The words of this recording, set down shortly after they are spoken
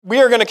We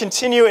are going to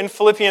continue in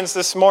Philippians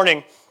this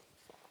morning.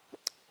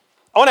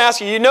 I want to ask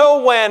you,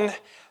 when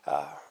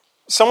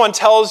someone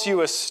tells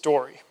you a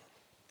story,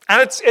 and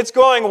it's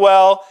going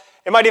well,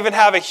 it might even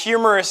have a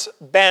humorous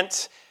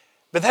bent,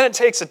 but then it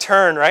takes a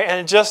turn, right? And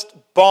it just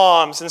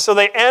bombs. And so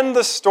they end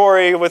the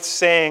story with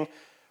saying,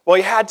 well,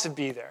 you had to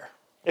be there.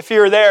 If you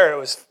were there,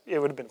 it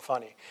would have been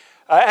funny.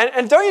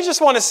 And don't you just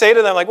want to say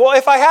to them, well,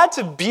 if I had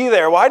to be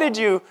there, why did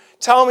you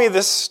tell me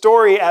this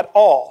story at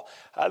all?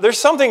 There's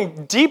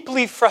something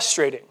deeply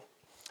frustrating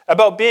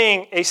about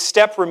being a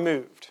step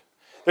removed.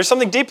 There's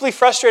something deeply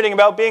frustrating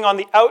about being on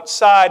the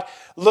outside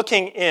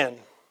looking in. And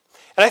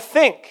I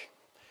think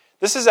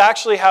this is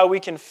actually how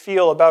we can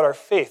feel about our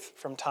faith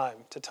from time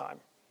to time.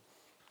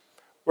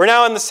 We're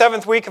now in the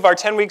 7th week of our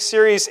 10-week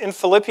series in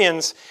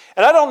Philippians,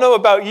 and I don't know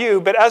about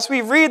you, but as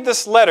we read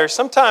this letter,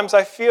 sometimes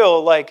I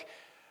feel like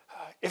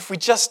if we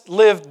just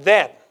lived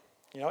then,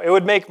 it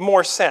would make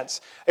more sense.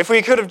 If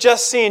we could have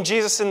just seen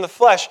Jesus in the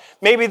flesh,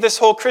 maybe this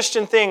whole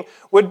Christian thing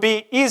would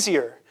be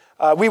easier.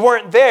 We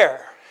weren't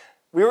there.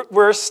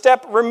 We're a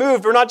step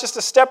removed. We're not just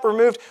a step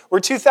removed. We're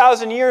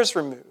 2,000 years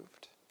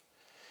removed.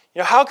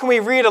 How can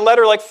we read a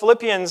letter like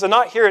Philippians and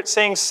not hear it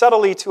saying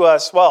subtly to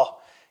us,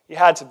 well, you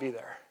had to be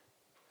there.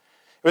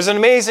 It was an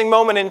amazing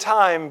moment in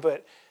time,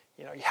 but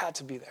you had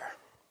to be there.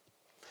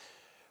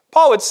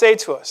 Paul would say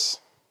to us,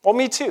 well,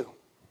 me too.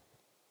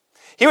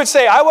 He would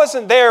say, I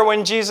wasn't there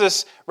when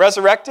Jesus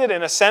resurrected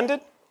and ascended.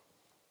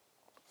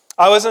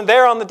 I wasn't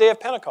there on the day of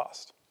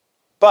Pentecost.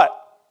 But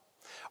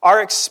our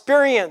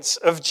experience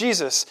of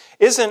Jesus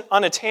isn't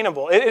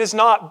unattainable. It is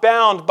not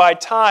bound by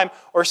time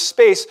or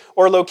space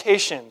or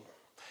location.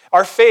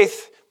 Our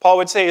faith, Paul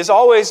would say, is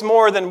always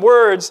more than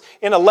words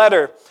in a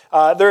letter.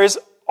 There is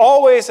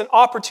always an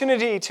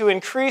opportunity to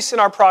increase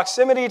in our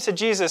proximity to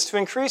Jesus, to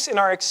increase in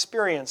our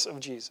experience of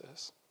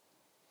Jesus.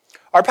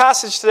 Our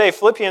passage today,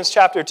 Philippians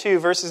chapter 2,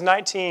 verses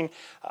 19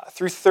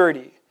 through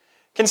 30,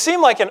 can seem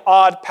like an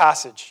odd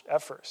passage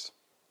at first.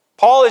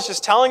 Paul is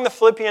just telling the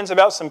Philippians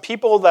about some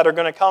people that are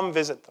going to come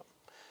visit them.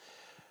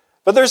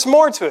 But there's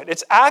more to it.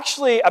 It's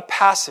actually a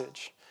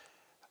passage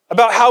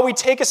about how we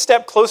take a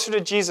step closer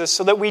to Jesus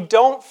so that we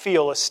don't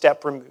feel a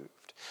step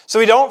removed. So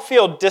we don't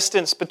feel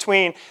distance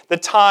between the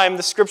time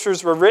the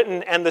scriptures were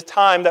written and the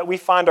time that we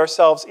find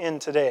ourselves in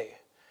today.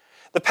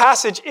 The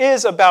passage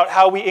is about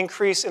how we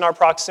increase in our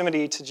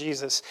proximity to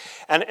Jesus,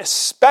 and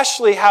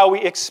especially how we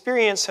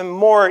experience him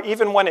more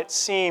even when it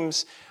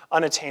seems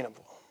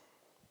unattainable.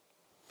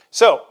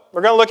 So,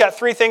 we're going to look at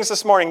 3 things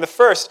this morning. The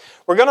first,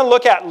 we're going to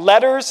look at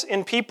letters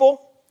in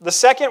people. The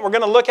second, we're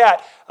going to look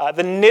at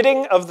the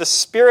knitting of the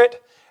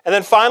Spirit. And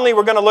then finally,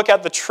 we're going to look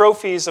at the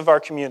trophies of our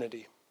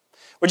community.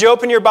 Would you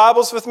open your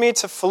Bibles with me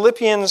to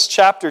Philippians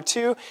chapter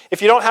 2?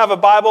 If you don't have a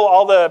Bible,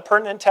 all the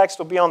pertinent text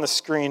will be on the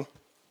screen.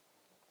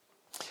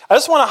 I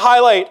just want to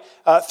highlight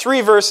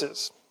 3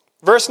 verses.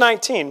 Verse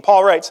 19,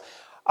 Paul writes,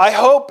 I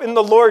hope in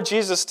the Lord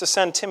Jesus to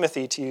send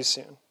Timothy to you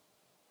soon.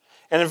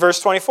 And in verse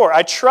 24,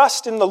 I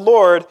trust in the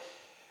Lord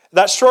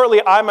that shortly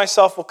I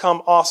myself will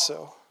come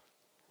also.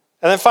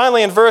 And then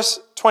finally in verse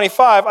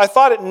 25, I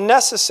thought it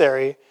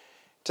necessary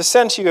to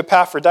send to you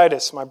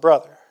Epaphroditus, my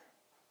brother.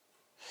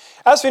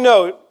 As we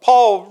know,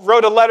 Paul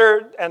wrote a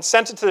letter and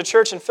sent it to the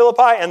church in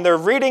Philippi, and they're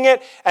reading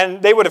it,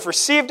 and they would have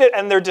received it,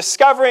 and they're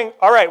discovering,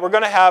 all right, we're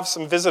going to have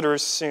some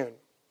visitors soon.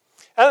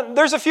 And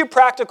there's a few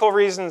practical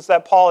reasons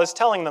that Paul is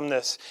telling them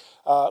this.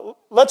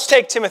 Let's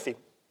take Timothy.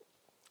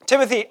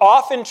 Timothy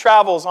often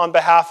travels on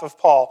behalf of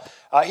Paul.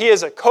 He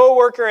is a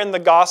co-worker in the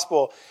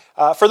gospel.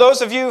 For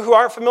those of you who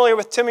aren't familiar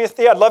with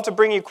Timothy, I'd love to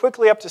bring you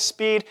quickly up to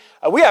speed.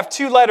 We have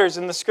 2 letters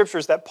in the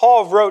scriptures that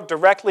Paul wrote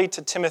directly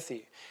to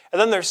Timothy.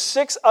 And then there's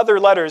 6 other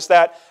letters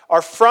that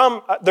are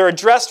they're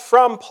addressed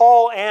from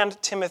Paul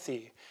and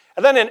Timothy.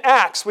 And then in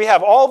Acts, we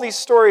have all these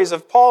stories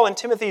of Paul and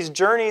Timothy's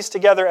journeys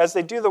together as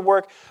they do the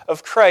work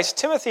of Christ.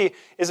 Timothy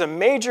is a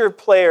major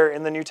player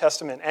in the New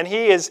Testament, and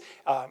he is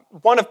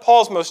one of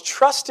Paul's most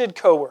trusted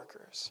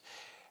co-workers.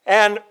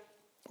 And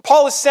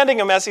Paul is sending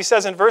him, as he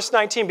says in verse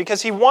 19,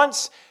 because he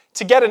wants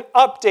to get an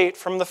update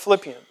from the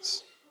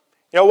Philippians.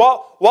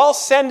 While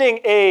sending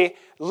a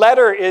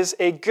letter is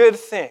a good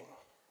thing,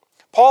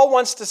 Paul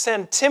wants to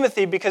send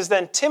Timothy because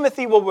then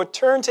Timothy will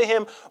return to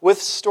him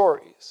with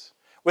stories,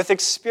 with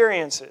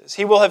experiences.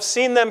 He will have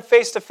seen them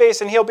face to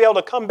face, and he'll be able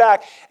to come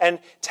back and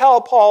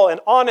tell Paul an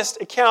honest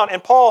account.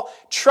 And Paul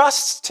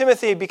trusts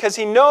Timothy because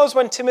he knows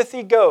when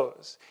Timothy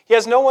goes, he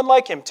has no one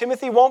like him.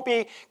 Timothy won't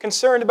be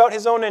concerned about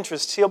his own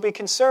interests. He'll be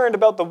concerned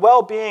about the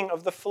well-being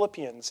of the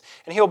Philippians,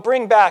 and he'll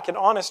bring back an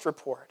honest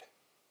report.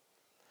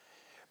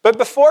 But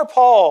before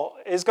Paul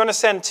is going to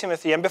send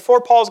Timothy, and before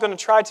Paul is going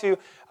to try to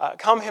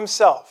come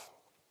himself,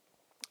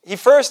 he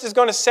first is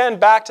going to send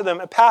back to them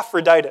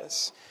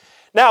Epaphroditus.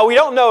 Now, we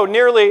don't know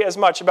nearly as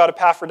much about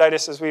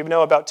Epaphroditus as we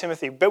know about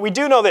Timothy, but we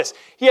do know this.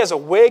 He has a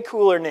way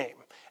cooler name.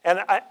 And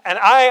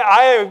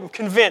I am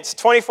convinced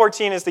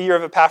 2014 is the year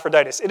of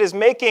Epaphroditus. It is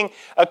making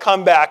a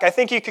comeback. I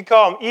think you could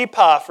call him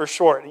Epa for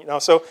short.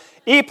 So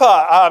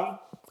Epa,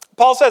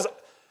 Paul says,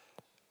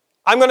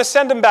 I'm going to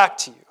send him back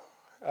to you.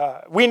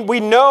 We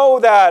know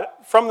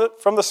that from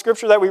the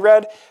scripture that we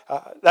read,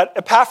 that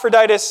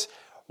Epaphroditus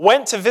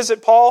went to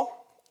visit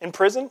Paul in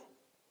prison.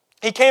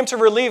 He came to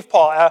relieve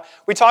Paul.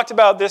 We talked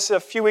about this a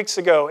few weeks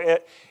ago.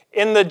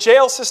 In the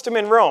jail system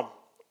in Rome,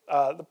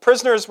 the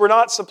prisoners were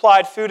not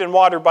supplied food and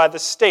water by the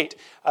state.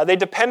 They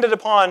depended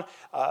upon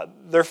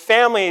their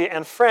family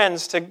and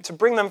friends to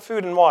bring them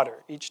food and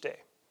water each day.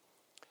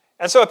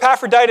 And so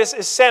Epaphroditus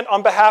is sent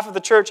on behalf of the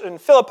church in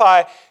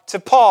Philippi to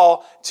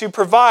Paul to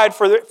provide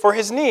for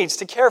his needs,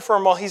 to care for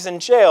him while he's in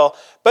jail.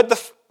 But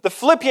the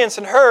Philippians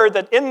had heard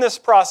that in this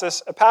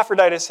process,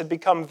 Epaphroditus had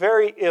become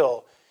very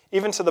ill,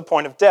 even to the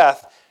point of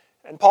death.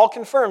 And Paul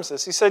confirms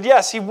this. He said,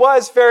 yes, he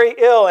was very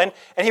ill, and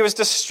he was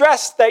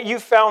distressed that you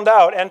found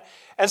out.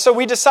 And so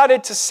we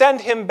decided to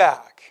send him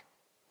back,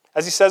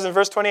 as he says in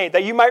verse 28,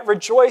 that you might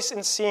rejoice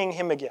in seeing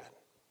him again.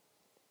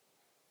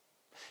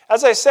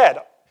 As I said,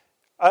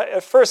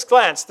 at first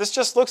glance, this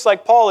just looks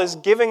like Paul is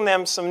giving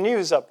them some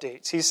news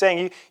updates. He's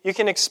saying you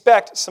can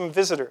expect some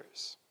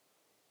visitors.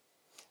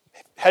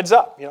 Heads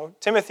up,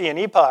 Timothy and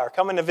Epa are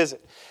coming to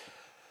visit.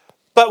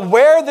 But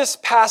where this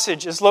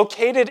passage is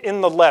located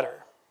in the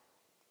letter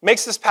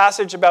makes this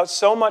passage about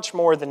so much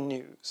more than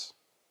news.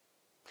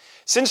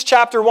 Since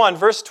chapter 1,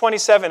 verse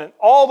 27, and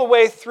all the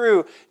way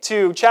through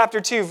to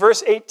chapter 2,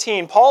 verse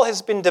 18, Paul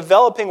has been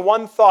developing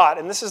one thought,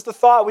 and this is the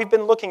thought we've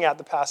been looking at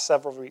the past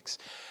several weeks.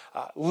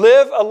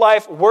 Live a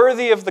life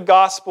worthy of the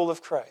gospel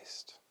of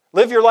Christ.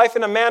 Live your life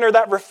in a manner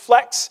that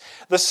reflects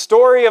the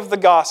story of the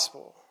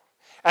gospel.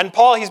 And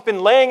Paul, he's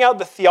been laying out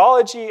the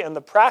theology and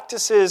the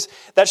practices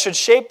that should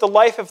shape the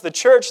life of the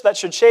church, that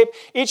should shape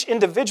each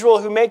individual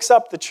who makes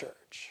up the church.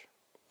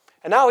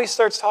 And now he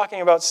starts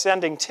talking about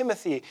sending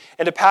Timothy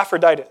and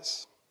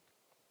Epaphroditus.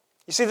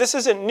 You see, this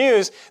isn't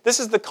news. This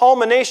is the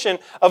culmination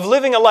of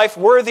living a life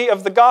worthy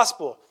of the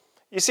gospel.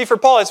 You see, for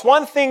Paul, it's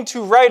one thing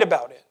to write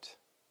about it.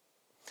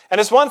 And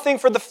it's one thing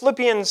for the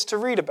Philippians to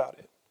read about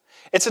it.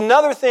 It's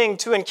another thing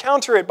to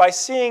encounter it by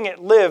seeing it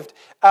lived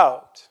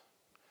out.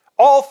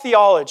 All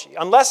theology,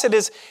 unless it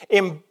is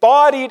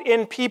embodied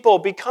in people,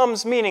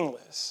 becomes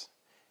meaningless.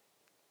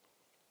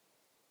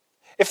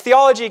 If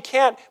theology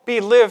can't be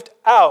lived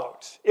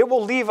out, it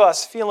will leave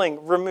us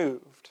feeling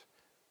removed.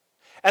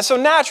 And so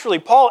naturally,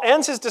 Paul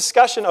ends his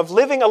discussion of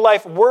living a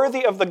life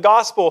worthy of the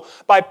gospel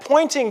by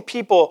pointing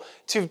people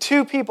to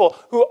two people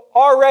who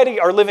already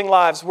are living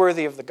lives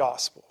worthy of the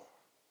gospel.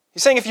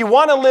 He's saying if you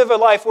want to live a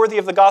life worthy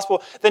of the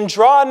gospel, then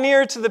draw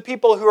near to the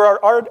people who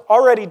are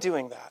already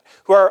doing that,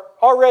 who are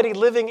already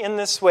living in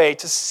this way,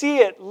 to see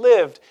it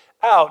lived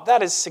out.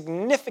 That is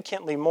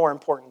significantly more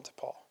important to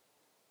Paul.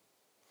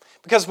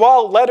 Because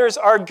while letters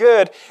are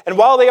good, and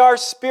while they are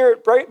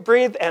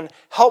spirit-breathed and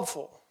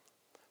helpful,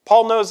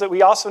 Paul knows that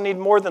we also need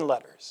more than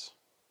letters.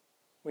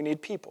 We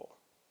need people.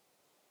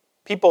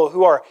 People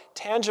who are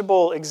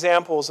tangible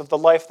examples of the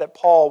life that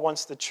Paul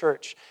wants the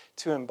church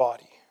to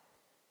embody.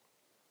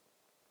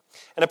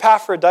 And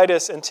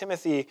Epaphroditus and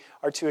Timothy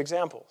are two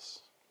examples.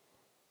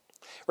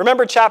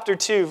 Remember chapter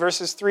 2,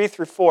 verses 3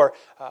 through 4.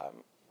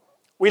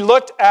 We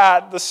looked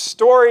at the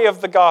story of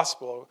the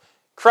gospel.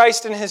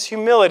 Christ in his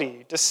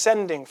humility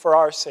descending for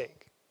our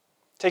sake,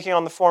 taking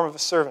on the form of a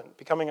servant,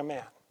 becoming a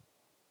man.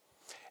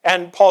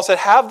 And Paul said,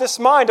 have this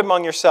mind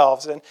among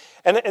yourselves. And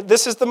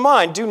this is the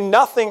mind. Do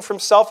nothing from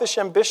selfish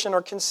ambition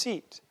or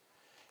conceit,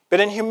 but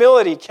in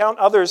humility count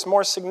others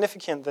more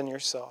significant than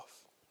yourself.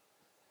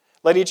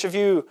 Let each of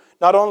you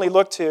not only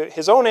look to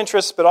his own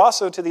interests, but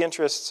also to the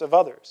interests of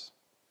others.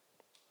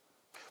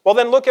 Well,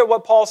 then look at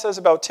what Paul says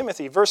about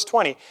Timothy. Verse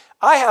 20,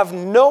 I have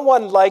no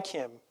one like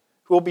him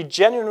who will be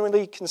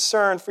genuinely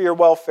concerned for your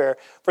welfare,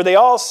 for they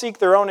all seek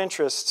their own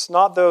interests,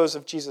 not those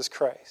of Jesus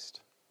Christ.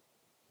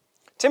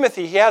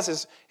 Timothy, he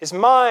has his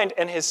mind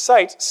and his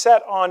sight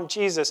set on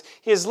Jesus.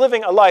 He is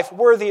living a life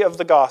worthy of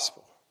the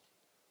gospel.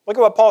 Look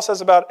at what Paul says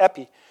about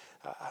Epi.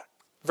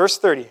 Verse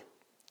 30,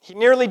 he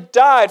nearly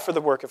died for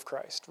the work of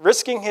Christ,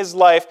 risking his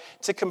life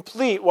to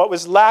complete what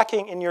was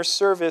lacking in your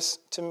service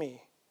to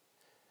me.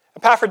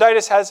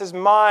 Epaphroditus has his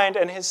mind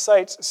and his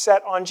sights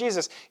set on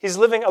Jesus. He's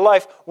living a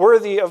life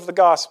worthy of the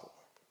gospel.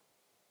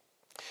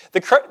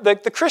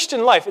 The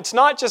Christian life, it's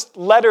not just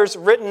letters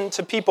written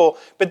to people,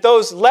 but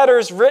those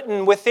letters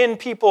written within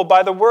people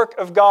by the work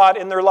of God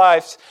in their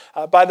lives,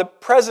 by the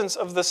presence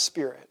of the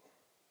Spirit.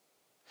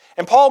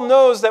 And Paul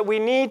knows that we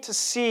need to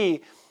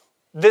see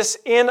this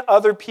in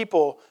other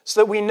people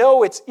so that we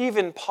know it's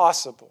even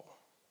possible.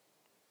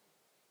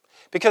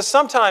 Because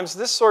sometimes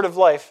this sort of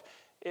life,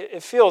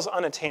 it feels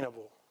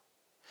unattainable.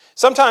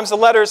 Sometimes the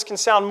letters can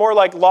sound more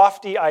like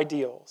lofty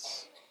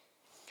ideals,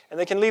 and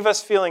they can leave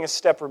us feeling a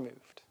step removed.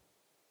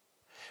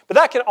 But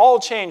that can all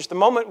change the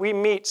moment we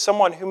meet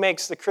someone who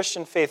makes the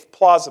Christian faith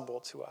plausible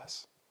to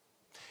us.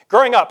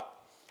 Growing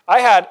up,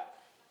 I had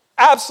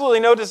absolutely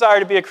no desire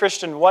to be a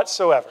Christian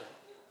whatsoever.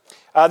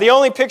 The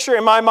only picture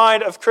in my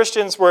mind of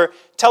Christians were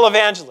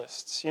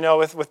televangelists,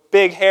 with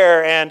big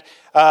hair and,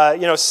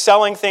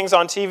 selling things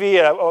on TV,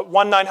 a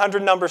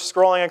 1-900 number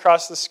scrolling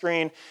across the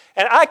screen.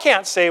 And I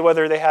can't say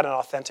whether they had an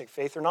authentic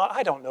faith or not.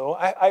 I don't know.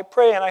 I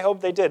pray and I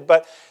hope they did.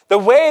 But the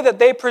way that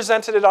they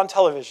presented it on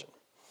television,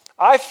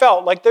 I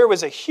felt like there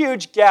was a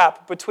huge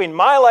gap between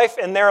my life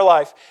and their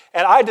life,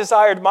 and I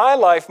desired my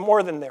life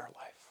more than their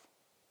life.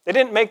 They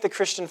didn't make the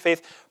Christian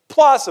faith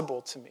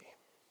plausible to me.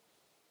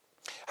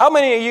 How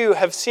many of you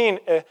have seen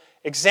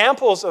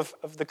examples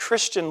of the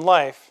Christian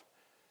life,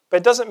 but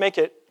it doesn't make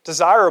it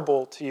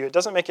desirable to you? It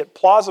doesn't make it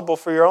plausible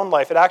for your own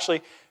life. It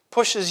actually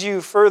pushes you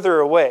further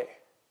away.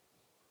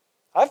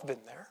 I've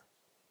been there.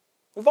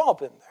 We've all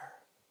been there.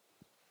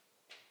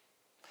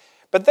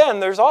 But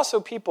then there's also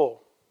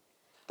people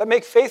that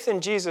make faith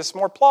in Jesus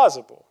more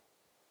plausible,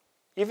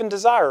 even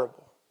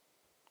desirable.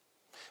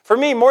 For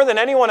me, more than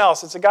anyone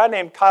else, it's a guy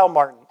named Kyle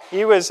Martin.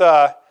 He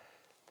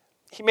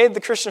made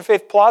the Christian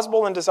faith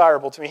plausible and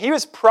desirable to me. He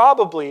was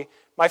probably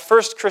my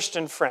first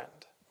Christian friend.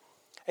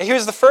 And he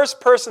was the first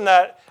person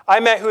that I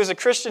met who was a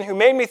Christian who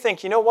made me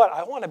think, you know what,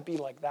 I want to be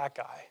like that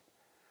guy.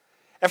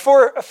 And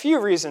for a few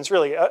reasons,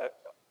 really.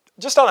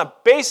 Just on a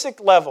basic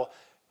level,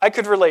 I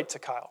could relate to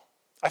Kyle.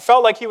 I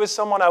felt like he was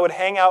someone I would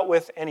hang out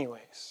with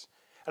anyways.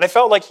 And I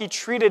felt like he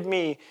treated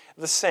me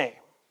the same,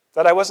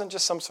 that I wasn't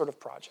just some sort of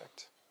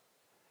project.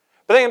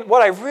 But then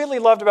what I really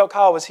loved about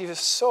Kyle was he was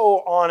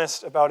so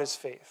honest about his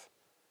faith.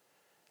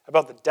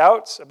 About the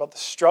doubts, about the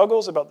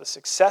struggles, about the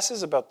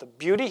successes, about the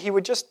beauty. He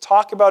would just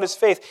talk about his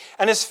faith.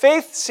 And his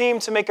faith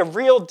seemed to make a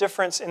real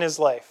difference in his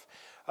life.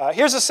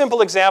 Here's a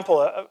simple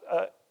example,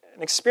 an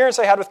experience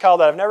I had with Kyle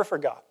that I've never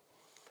forgot.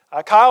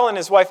 Kyle and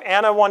his wife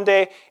Anna one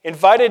day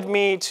invited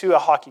me to a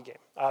hockey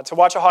game, to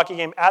watch a hockey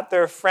game at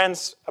their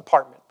friend's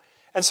apartment.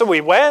 And so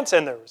we went,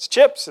 and there was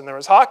chips, and there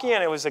was hockey,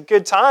 and it was a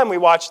good time. We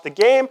watched the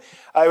game.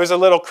 It was a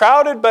little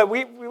crowded, but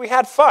we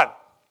had fun.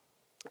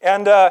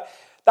 And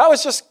that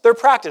was just their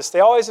practice.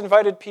 They always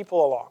invited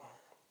people along.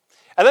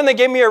 And then they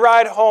gave me a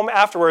ride home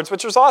afterwards,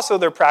 which was also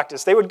their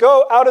practice. They would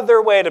go out of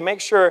their way to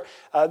make sure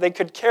they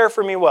could care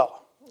for me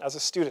well as a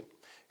student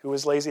who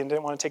was lazy and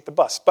didn't want to take the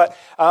bus. But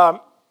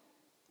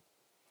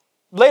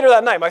later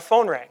that night, my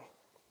phone rang.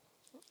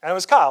 And it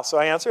was Kyle. So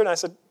I answered, and I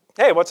said,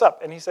 "Hey, what's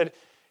up?" And he said,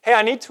 "Hey,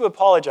 I need to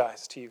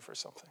apologize to you for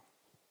something."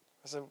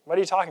 I said, "What are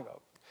you talking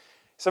about?"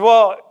 He said,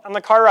 "Well, on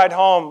the car ride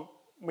home,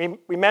 we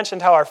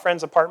mentioned how our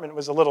friend's apartment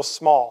was a little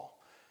small,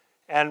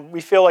 and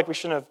we feel like we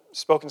shouldn't have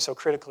spoken so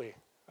critically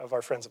of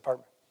our friend's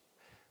apartment."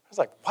 I was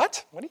like,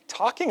 "What? What are you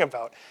talking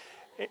about?"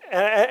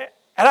 And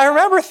I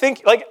remember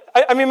thinking,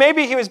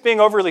 maybe he was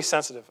being overly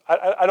sensitive.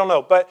 I don't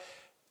know, but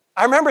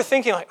I remember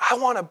thinking, I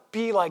want to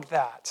be like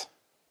that.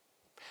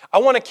 I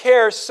want to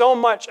care so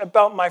much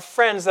about my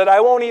friends that I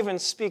won't even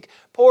speak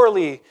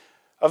poorly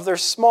of their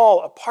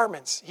small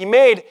apartments. He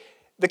made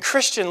the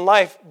Christian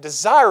life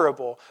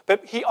desirable,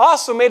 but he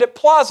also made it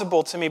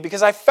plausible to me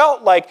because I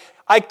felt like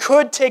I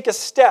could take a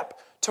step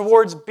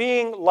towards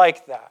being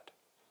like that.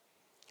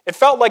 It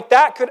felt like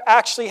that could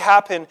actually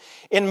happen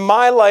in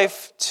my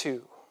life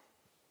too.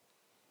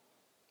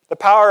 The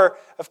power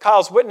of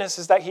Kyle's witness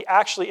is that he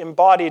actually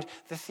embodied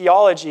the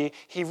theology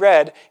he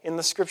read in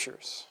the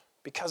Scriptures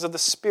because of the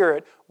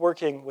Spirit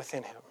working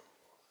within him.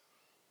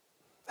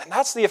 And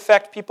that's the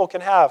effect people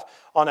can have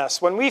on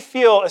us. When we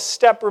feel a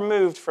step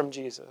removed from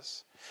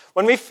Jesus,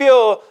 when we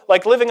feel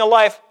like living a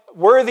life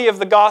worthy of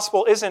the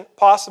gospel isn't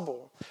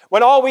possible,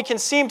 when all we can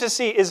seem to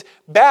see is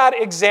bad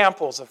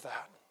examples of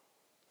that,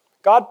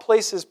 God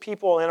places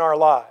people in our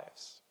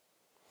lives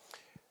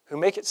who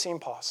make it seem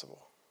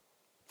possible,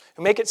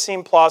 who make it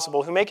seem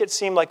plausible, who make it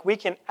seem like we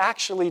can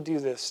actually do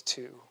this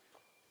too.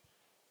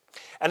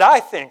 And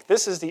I think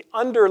this is the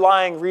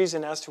underlying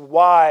reason as to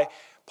why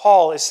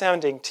Paul is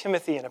sending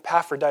Timothy and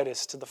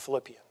Epaphroditus to the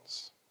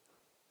Philippians.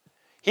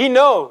 He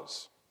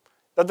knows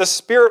that the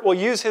Spirit will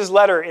use his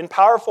letter in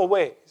powerful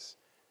ways.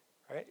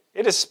 Right?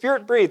 It is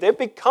Spirit-breathed. It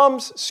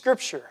becomes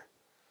Scripture.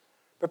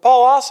 But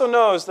Paul also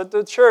knows that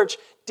the church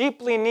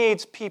deeply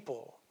needs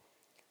people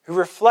who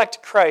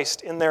reflect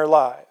Christ in their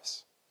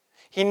lives.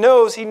 He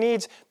knows he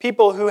needs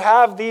people who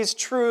have these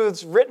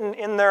truths written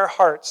in their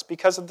hearts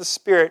because of the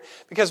Spirit.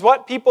 Because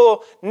what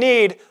people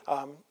need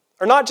are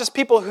not just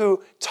people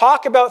who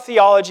talk about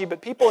theology,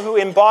 but people who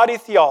embody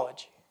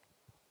theology.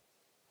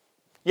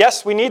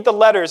 Yes, we need the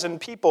letters in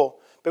people,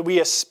 but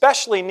we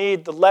especially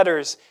need the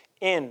letters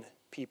in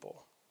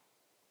people.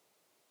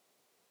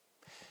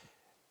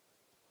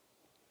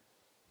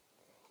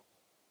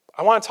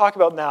 I want to talk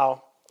about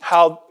now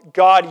how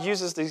God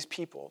uses these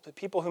people, the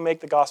people who make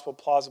the gospel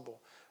plausible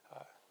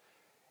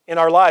in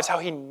our lives, how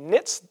he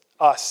knits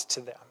us to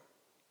them.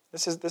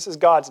 This is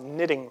God's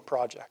knitting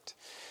project,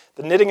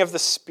 the knitting of the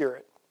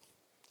Spirit.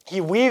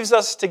 He weaves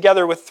us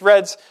together with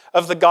threads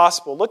of the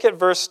gospel. Look at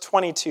verse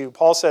 22.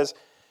 Paul says,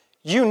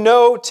 "You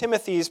know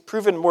Timothy's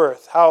proven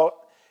worth, how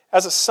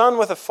as a son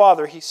with a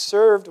father he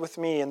served with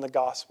me in the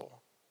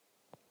gospel."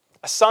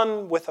 A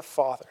son with a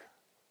father.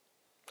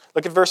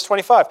 Look at verse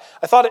 25.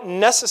 I thought it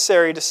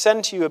necessary to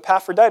send to you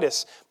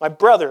Epaphroditus, my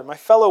brother, my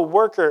fellow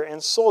worker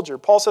and soldier.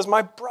 Paul says,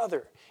 my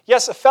brother.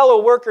 Yes, a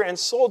fellow worker and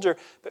soldier,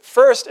 but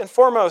first and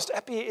foremost,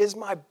 Epi is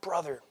my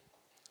brother.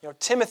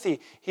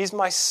 Timothy, he's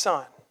my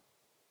son.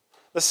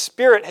 The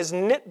Spirit has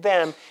knit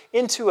them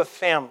into a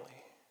family.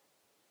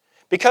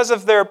 Because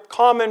of their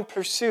common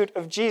pursuit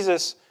of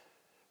Jesus,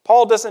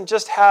 Paul doesn't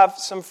just have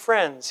some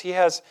friends. He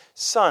has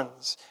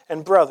sons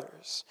and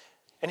brothers.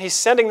 And he's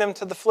sending them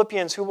to the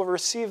Philippians who will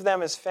receive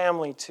them as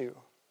family too.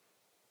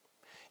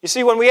 You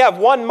see, when we have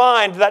one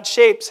mind that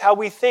shapes how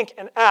we think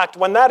and act,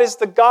 when that is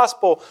the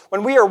gospel,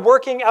 when we are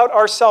working out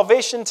our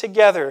salvation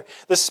together,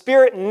 the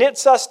Spirit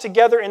knits us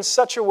together in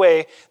such a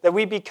way that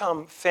we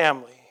become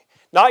family.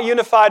 Not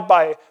unified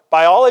by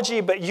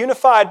biology, but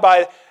unified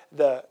by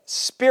the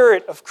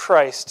Spirit of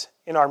Christ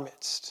in our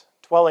midst,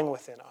 dwelling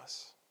within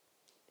us.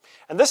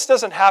 And this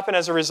doesn't happen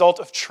as a result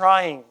of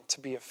trying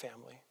to be a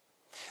family.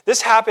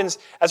 This happens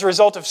as a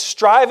result of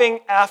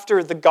striving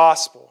after the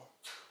gospel.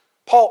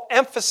 Paul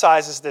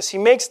emphasizes this. He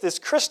makes this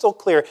crystal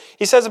clear.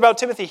 He says about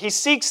Timothy, he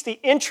seeks the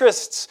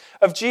interests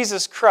of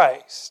Jesus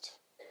Christ.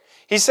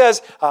 He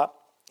says,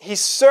 he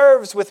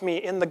serves with me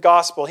in the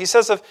gospel. He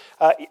says of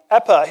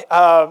Epa,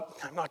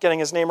 I'm not getting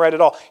his name right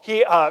at all,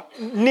 he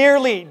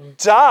nearly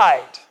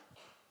died,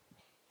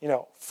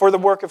 for the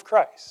work of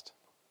Christ.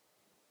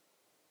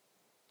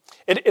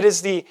 It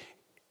is the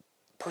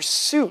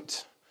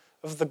pursuit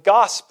of the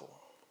gospel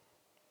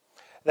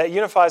that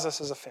unifies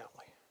us as a family.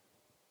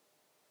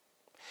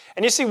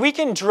 And you see, we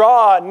can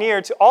draw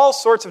near to all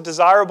sorts of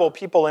desirable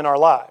people in our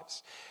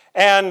lives.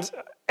 And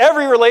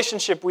every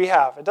relationship we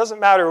have, it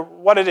doesn't matter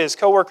what it is,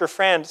 coworker,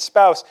 friend,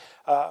 spouse,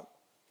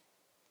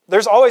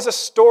 there's always a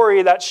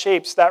story that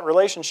shapes that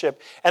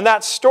relationship. And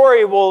that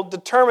story will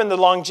determine the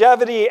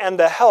longevity and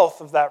the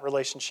health of that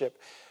relationship.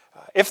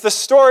 If the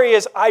story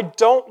is, I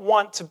don't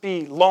want to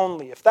be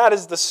lonely, if that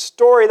is the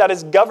story that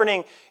is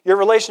governing your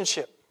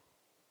relationship,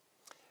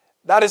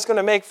 that is going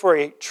to make for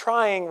a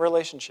trying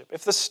relationship.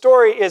 If the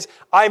story is,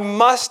 I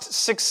must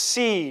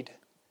succeed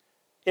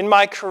in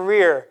my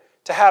career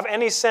to have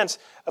any sense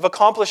of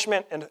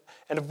accomplishment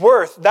and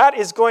worth, that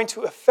is going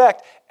to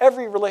affect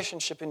every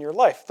relationship in your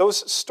life.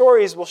 Those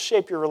stories will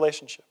shape your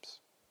relationships.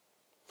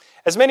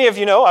 As many of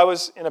you know, I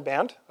was in a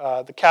band.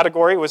 The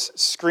category was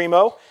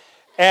Screamo.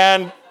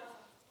 And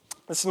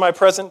this is my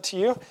present to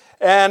you.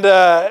 And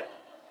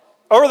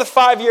over the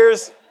 5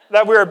 years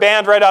that we were a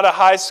band right out of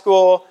high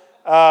school,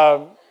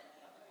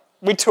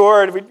 we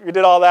toured, we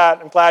did all that.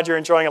 I'm glad you're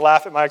enjoying a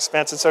laugh at my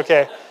expense. It's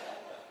okay.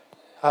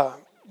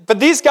 But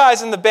these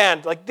guys in the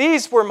band,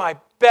 these were my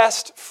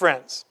best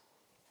friends.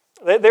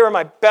 They were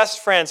my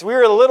best friends. We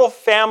were a little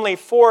family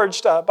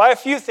forged by a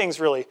few things,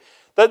 really.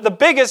 The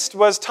biggest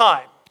was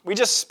time. We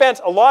just spent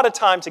a lot of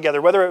time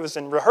together, whether it was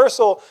in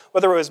rehearsal,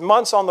 whether it was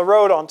months on the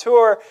road on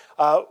tour,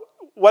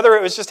 whether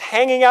it was just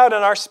hanging out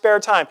in our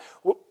spare time.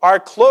 Our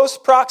close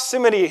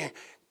proximity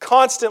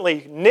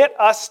constantly knit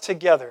us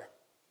together.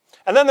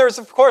 And then there was,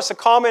 of course, a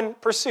common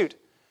pursuit.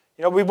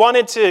 We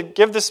wanted to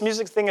give this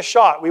music thing a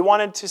shot. We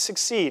wanted to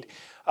succeed.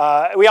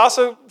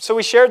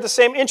 We shared the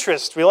same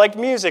interests. We liked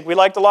music. We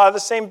liked a lot of the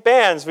same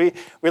bands. We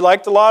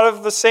liked a lot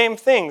of the same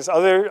things.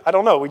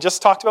 We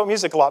just talked about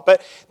music a lot.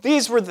 But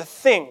these were the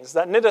things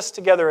that knit us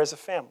together as a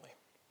family.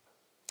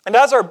 And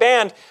as our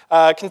band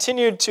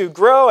continued to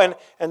grow and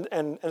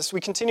as we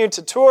continued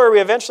to tour,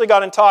 we eventually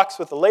got in talks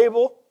with the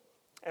label.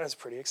 And it was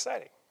pretty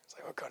exciting. It's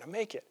like, we're going to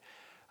make it.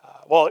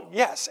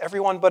 Yes,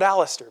 everyone but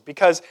Alistair,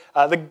 because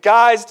the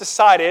guys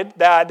decided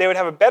that they would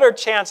have a better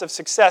chance of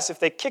success if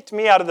they kicked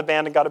me out of the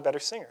band and got a better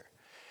singer.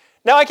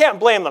 Now, I can't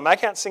blame them. I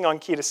can't sing on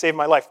key to save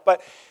my life.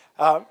 But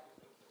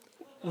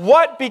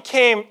what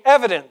became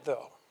evident,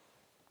 though,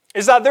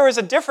 is that there was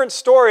a different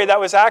story that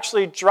was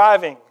actually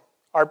driving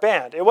our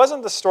band. It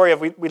wasn't the story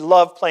of we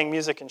love playing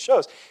music in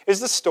shows. It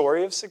was the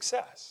story of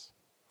success.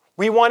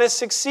 We want to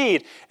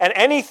succeed. And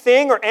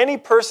anything or any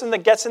person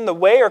that gets in the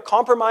way or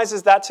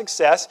compromises that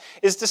success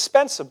is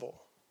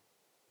dispensable.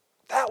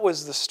 That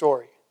was the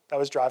story that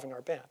was driving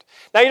our band.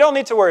 Now, you don't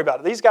need to worry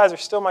about it. These guys are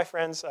still my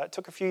friends. It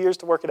took a few years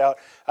to work it out.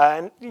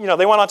 And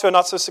they went on to a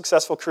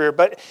not-so-successful career.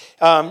 But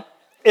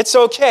it's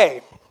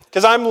okay,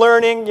 because I'm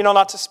learning,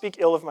 not to speak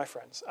ill of my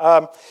friends.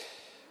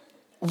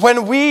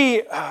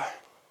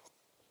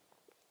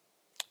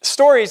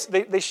 Stories,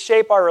 they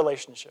shape our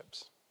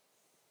relationships.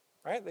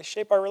 Right? They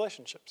shape our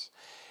relationships.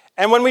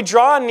 And when we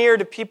draw near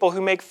to people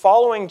who make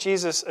following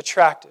Jesus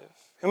attractive,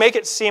 who make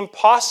it seem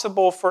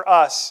possible for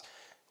us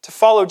to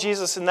follow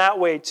Jesus in that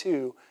way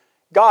too,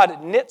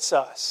 God knits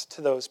us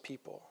to those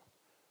people.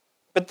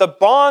 But the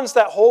bonds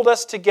that hold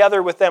us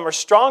together with them are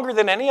stronger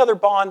than any other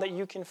bond that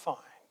you can find,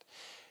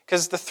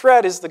 because the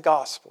thread is the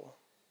gospel.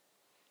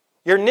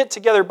 You're knit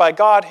together by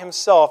God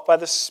himself, by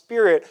the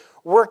Spirit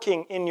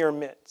working in your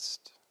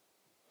midst.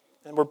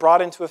 And we're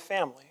brought into a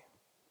family.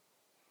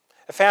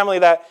 A family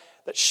that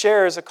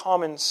shares a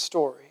common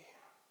story.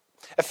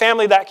 A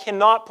family that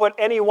cannot put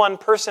any one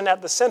person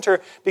at the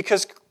center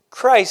because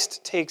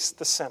Christ takes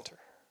the center.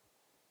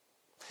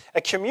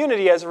 A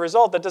community, as a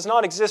result, that does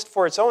not exist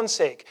for its own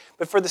sake,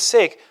 but for the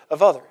sake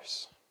of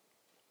others.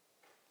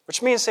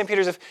 Which means, St.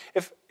 Peter's,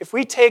 if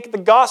we take the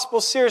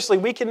gospel seriously,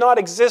 we cannot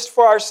exist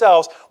for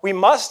ourselves. We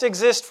must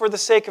exist for the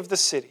sake of the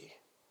city.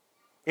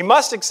 We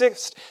must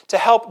exist to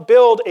help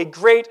build a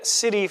great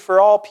city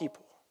for all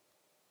people.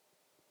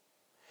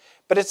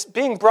 But it's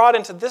being brought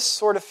into this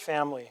sort of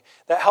family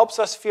that helps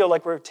us feel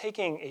like we're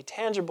taking a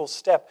tangible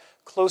step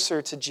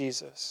closer to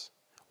Jesus,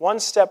 one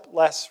step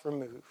less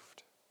removed.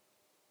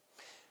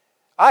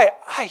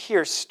 I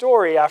hear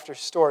story after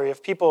story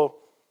of people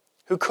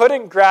who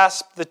couldn't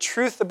grasp the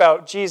truth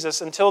about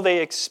Jesus until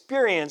they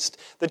experienced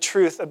the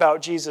truth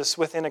about Jesus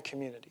within a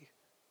community.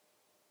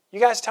 You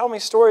guys tell me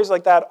stories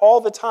like that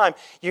all the time.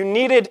 You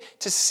needed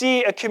to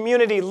see a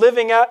community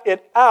living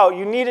it out.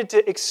 You needed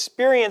to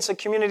experience a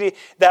community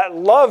that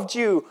loved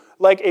you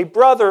like a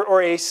brother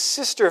or a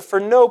sister for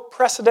no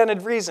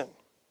precedented reason.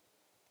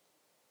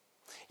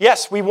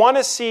 Yes, we want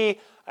to see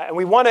and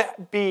we want to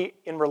be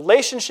in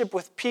relationship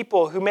with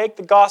people who make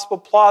the gospel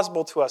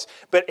plausible to us.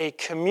 But a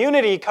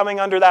community coming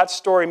under that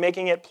story,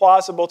 making it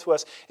plausible to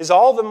us, is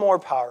all the more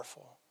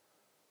powerful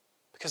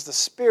because the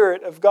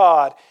Spirit of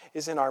God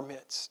is in our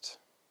midst.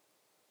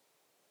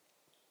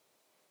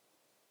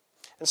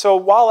 And so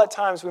while at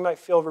times we might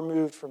feel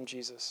removed from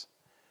Jesus,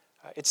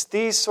 it's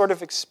these sort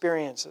of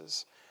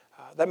experiences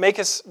that make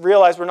us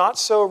realize we're not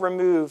so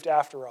removed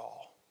after all.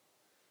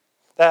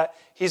 That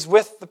he's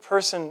with the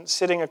person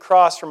sitting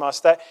across from us,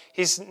 that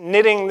he's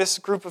knitting this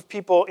group of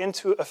people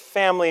into a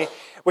family,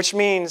 which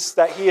means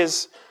that he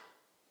is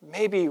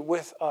maybe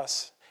with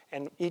us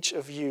and each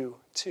of you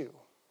too.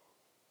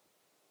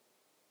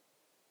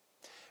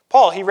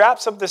 Paul, he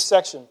wraps up this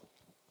section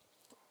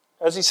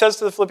as he says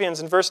to the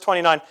Philippians in verse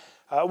 29,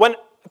 when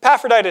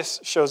Epaphroditus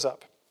shows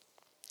up,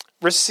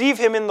 receive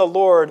him in the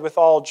Lord with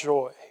all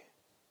joy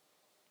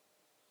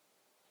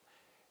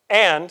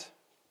and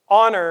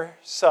honor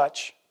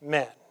such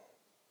men.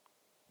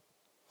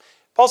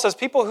 Paul says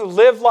people who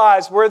live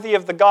lives worthy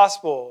of the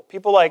gospel,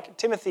 people like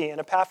Timothy and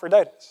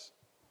Epaphroditus,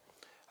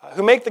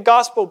 who make the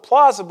gospel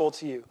plausible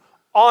to you,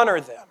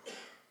 honor them.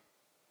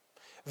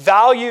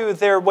 Value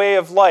their way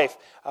of life.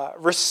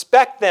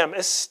 Respect them.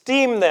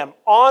 Esteem them.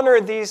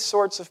 Honor these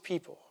sorts of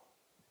people.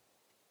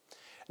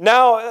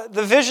 Now,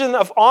 the vision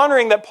of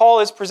honoring that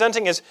Paul is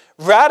presenting is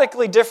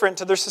radically different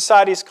to their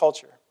society's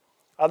culture.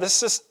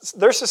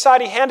 Their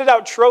society handed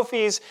out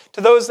trophies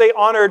to those they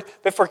honored,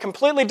 but for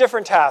completely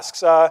different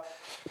tasks.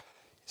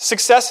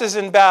 Successes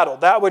in battle,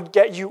 that would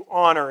get you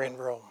honor in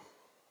Rome.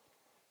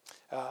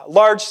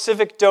 Large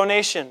civic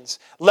donations,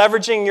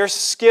 leveraging your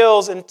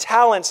skills and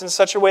talents in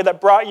such a way that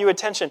brought you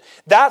attention.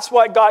 That's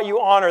what got you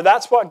honor.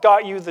 That's what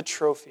got you the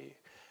trophy.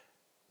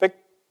 But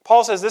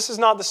Paul says this is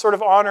not the sort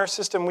of honor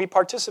system we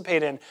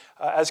participate in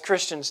as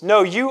Christians.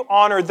 No, you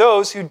honor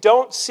those who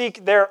don't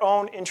seek their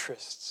own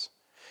interests.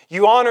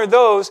 You honor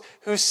those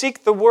who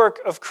seek the work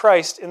of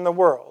Christ in the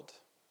world.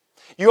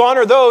 You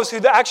honor those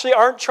who actually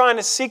aren't trying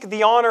to seek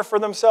the honor for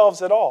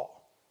themselves at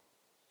all.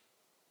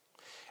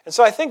 And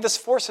so I think this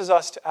forces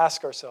us to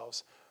ask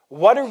ourselves,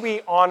 what are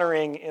we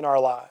honoring in our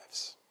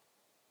lives?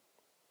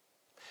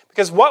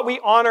 Because what we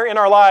honor in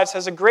our lives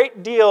has a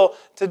great deal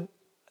to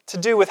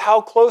do with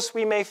how close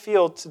we may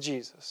feel to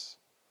Jesus.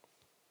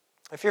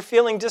 If you're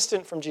feeling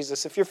distant from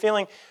Jesus, if you're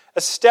feeling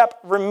a step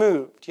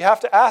removed, you have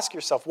to ask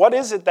yourself, what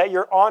is it that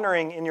you're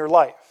honoring in your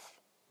life?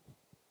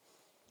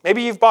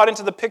 Maybe you've bought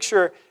into the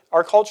picture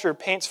our culture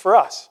paints for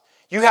us.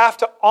 You have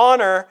to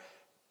honor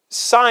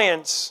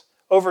science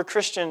over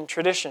Christian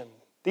tradition.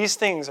 These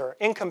things are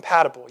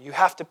incompatible. You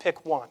have to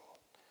pick one.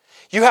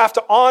 You have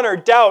to honor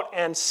doubt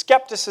and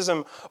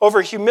skepticism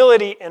over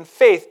humility and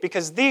faith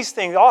because these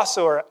things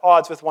also are at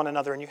odds with one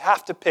another and you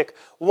have to pick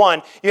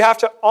one. You have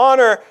to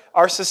honor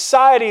our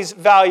society's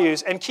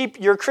values and keep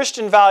your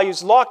Christian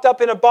values locked up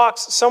in a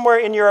box somewhere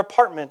in your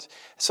apartment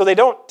so they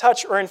don't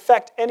touch or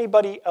infect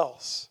anybody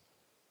else.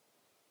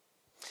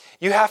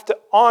 You have to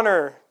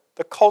honor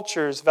the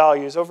culture's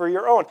values over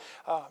your own.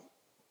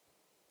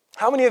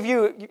 How many of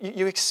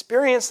you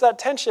experience that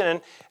tension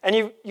and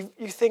you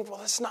think,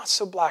 well, it's not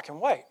so black and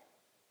white?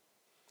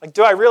 Like,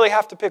 do I really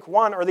have to pick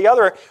one or the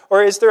other,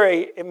 or is there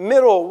a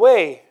middle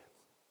way?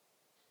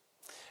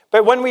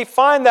 But when we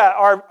find that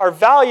our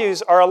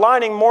values are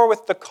aligning more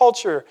with the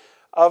culture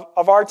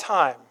of our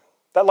time,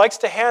 that likes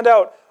to hand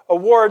out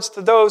awards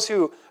to those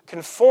who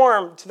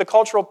conform to the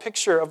cultural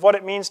picture of what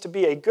it means to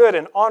be a good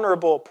and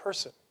honorable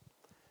person,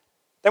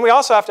 then we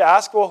also have to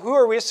ask, well, who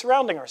are we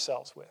surrounding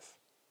ourselves with?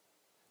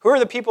 Who are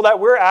the people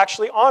that we're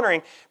actually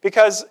honoring?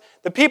 Because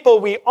the people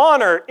we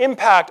honor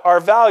impact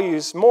our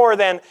values more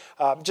than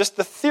just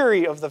the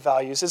theory of the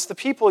values. It's the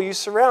people you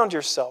surround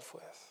yourself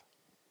with.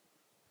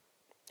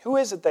 Who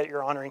is it that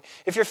you're honoring?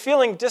 If you're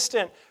feeling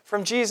distant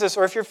from Jesus,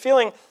 or if you're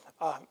feeling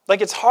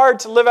like it's hard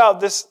to live out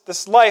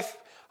this life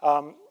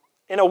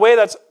in a way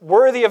that's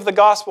worthy of the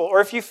gospel,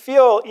 or if you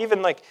feel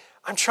even like,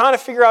 I'm trying to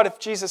figure out if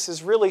Jesus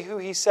is really who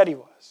he said he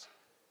was,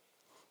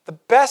 the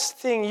best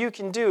thing you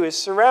can do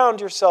is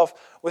surround yourself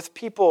with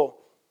people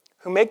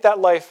who make that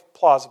life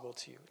plausible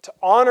to you. to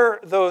honor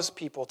those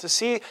people, to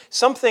see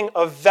something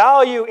of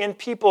value in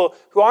people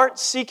who aren't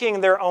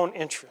seeking their own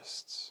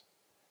interests,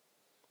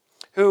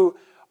 who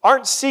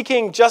aren't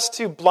seeking just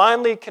to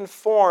blindly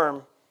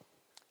conform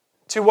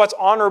to what's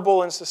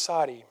honorable in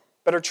society,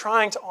 but are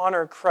trying to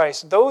honor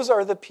Christ. Those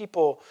are the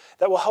people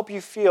that will help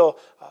you feel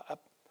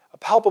a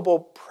palpable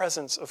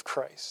presence of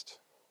Christ.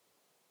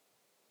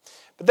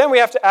 But then we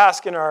have to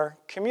ask in our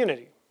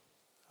community,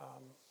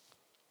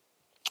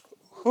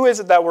 who is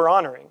it that we're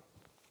honoring?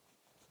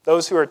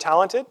 Those who are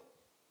talented?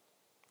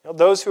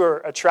 Those who are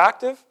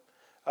attractive?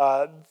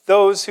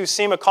 Those who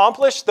seem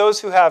accomplished?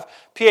 Those who have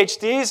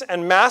PhDs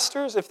and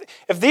masters?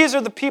 If these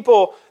are the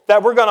people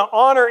that we're going to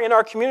honor in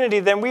our community,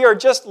 then we are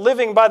just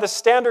living by the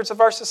standards of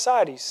our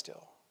society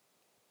still.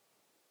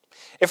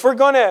 If we're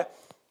going to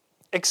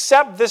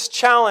accept this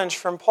challenge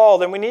from Paul,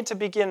 then we need to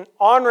begin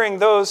honoring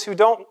those who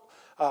don't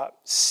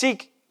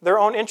seek their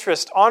own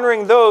interest,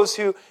 honoring those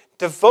who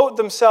devote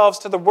themselves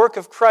to the work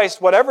of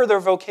Christ, whatever their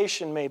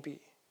vocation may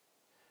be.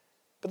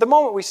 But the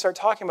moment we start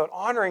talking about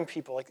honoring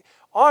people, like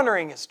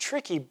honoring is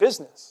tricky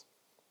business.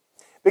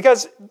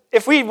 Because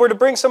if we were to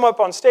bring someone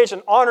up on stage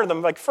and honor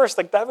them, first,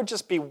 that would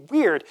just be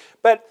weird.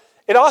 But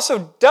it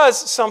also does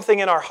something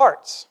in our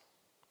hearts.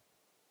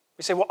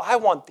 We say, well, I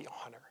want the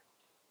honor.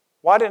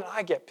 Why didn't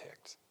I get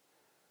picked?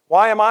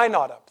 Why am I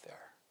not up there?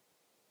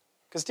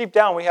 Because deep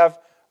down we have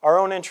our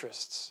own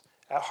interests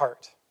at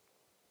heart.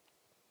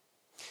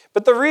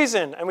 But the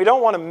reason, and we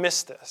don't want to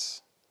miss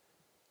this,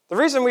 the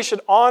reason we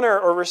should honor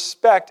or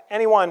respect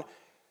anyone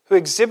who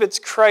exhibits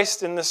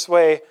Christ in this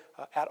way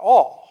at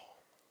all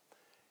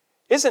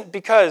isn't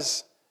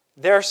because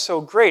they're so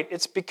great.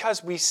 It's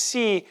because we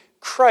see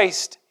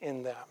Christ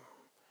in them.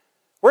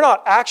 We're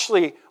not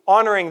actually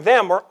honoring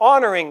them. We're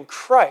honoring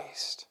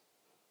Christ.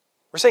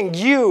 We're saying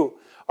you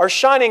are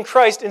shining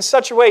Christ in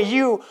such a way,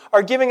 you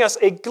are giving us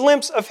a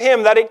glimpse of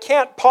Him that it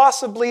can't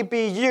possibly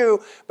be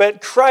you,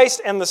 but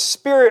Christ and the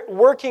Spirit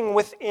working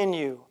within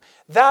you.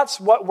 That's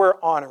what we're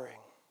honoring.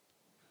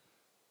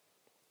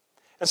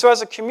 And so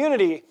as a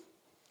community,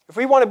 if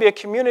we want to be a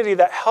community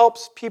that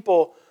helps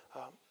people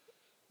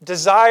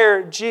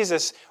desire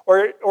Jesus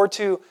or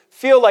to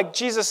feel like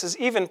Jesus is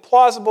even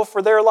plausible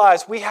for their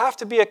lives, we have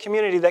to be a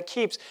community that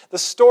keeps the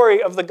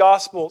story of the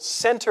gospel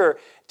center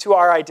to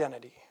our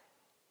identity.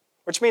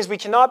 Which means we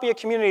cannot be a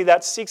community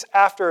that seeks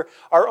after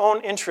our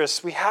own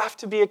interests. We have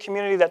to be a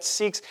community that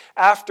seeks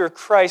after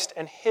Christ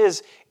and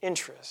His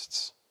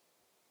interests.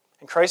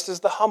 And Christ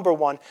is the humble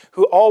one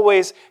who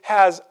always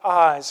has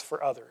eyes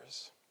for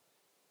others.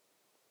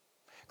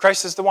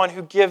 Christ is the one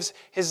who gives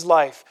His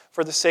life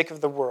for the sake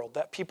of the world,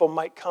 that people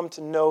might come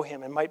to know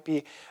Him and might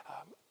be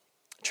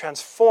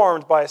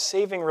transformed by a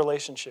saving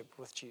relationship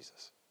with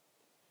Jesus.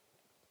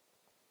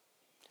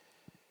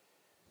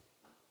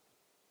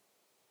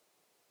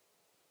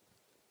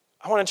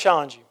 I want to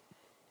challenge you.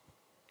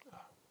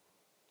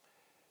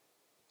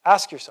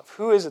 Ask yourself,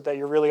 who is it that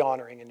you're really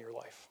honoring in your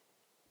life?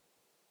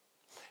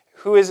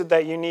 Who is it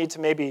that you need to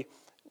maybe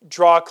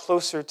draw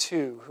closer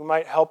to, who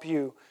might help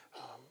you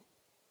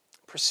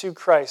pursue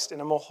Christ in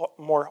a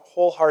more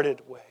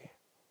wholehearted way?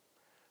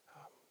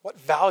 What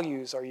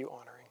values are you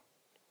honoring?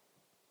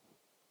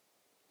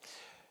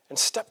 And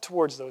step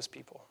towards those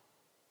people.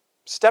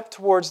 Step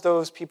towards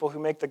those people who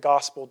make the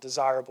gospel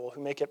desirable,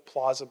 who make it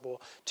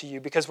plausible to you.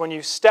 Because when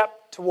you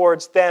step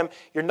towards them,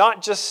 you're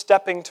not just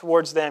stepping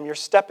towards them, you're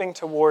stepping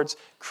towards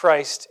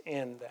Christ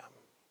in them.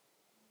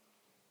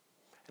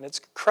 And it's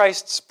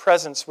Christ's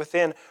presence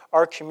within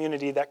our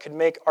community that could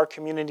make our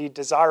community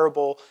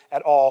desirable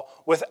at all.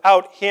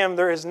 Without Him,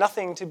 there is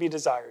nothing to be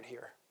desired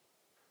here.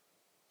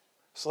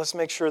 So let's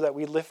make sure that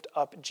we lift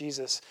up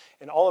Jesus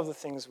in all of the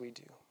things we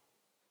do.